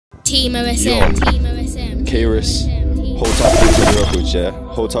Team OSM. Yo. Team OSM. K-Riz. Hold tight Vision Records, yeah?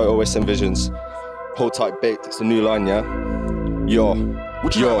 Hold tight OSM Visions. Hold tight Baked, it's a new line, yeah? Yo.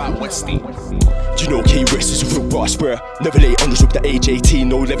 What you know about Westy? Do you know K-Riz is a real boss, bruh? Never late on the drop, the age 18.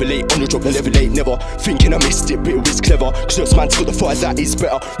 No level late on the drop, the level late never. Thinking I missed it, but it was clever. Cause this man's got the fire that is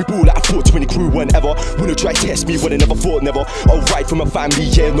better. We ball like a 420 crew whenever. Wanna try test me when I never thought never. I'll ride for my family,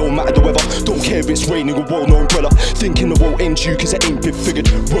 yeah, no matter the weather. Don't care if it's raining or war, no umbrella. Thinking I won't end you cause I ain't been figured.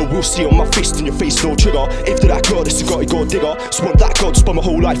 Well, we'll see on my fist in your face, no trigger. After that girl, this got digger. Swamp that girl, spun my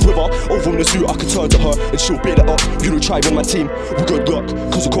whole life river. Over on the zoo, I can turn to her and she'll beat it up. You don't try on my team, we good luck.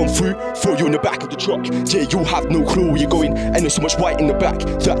 Cause I come through, throw you in the back of the truck. Yeah, you'll have no clue where you're going. And there's so much white in the back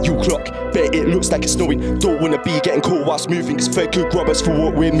that you clock. Bet it looks like it's snowing. Don't wanna be getting caught whilst moving. Cause fair good grab us for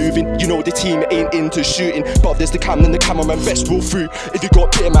what we're moving. You know the team ain't into shooting. But there's the cam and the cameraman best roll through. If you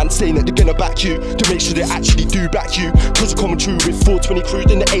got bitter man saying that they're gonna back you, to make sure they actually do back you. Cause we're coming true with 420 crew,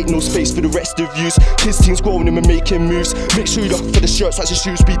 then there ain't no space for the rest of yous. His team's growing and making moves. Make sure you look for the shirts like the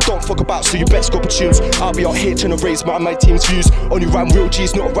shoes. We don't fuck about, so you best go for tunes. I'll be out here trying to raise my team's views. Only round real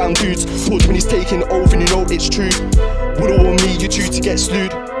G's, not round dudes. 420's taking over and you know it's true. What all on me, you due to get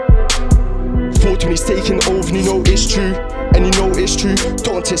slewed. 420's taking over and you know it's true. And you know it's true,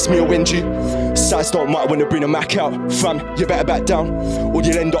 don't test me or win you. Size don't matter when they bring a Mac out. Fam, you better back down, or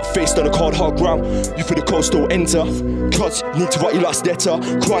you'll end up faced on a cold hard ground. You for the coastal enter, cause you need to write your last letter.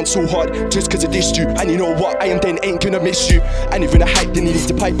 Crying so hard, just cause I dissed you. And you know what, I am then ain't gonna miss you. And if in a hype, then you need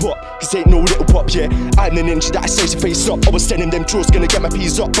to pipe up. Cause ain't no little pop, yeah. I'm an ninja that I say to face up. I was sending them draws, gonna get my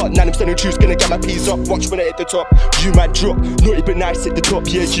peas up. But now I'm sending truths, gonna get my peas up. Watch when I hit the top, you man drop. Naughty but nice at the top,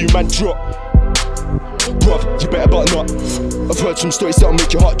 yeah, you man drop. Bruv, you better but not. I've heard some stories that'll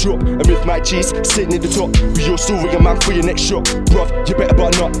make your heart drop. And with my G's sitting at the top, with your story a man for your next shot. Bruv, you better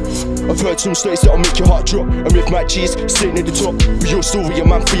but not. I've heard some stories that'll make your heart drop. And with my G's sitting at the top, with your story a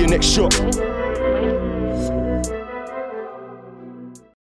man for your next shot.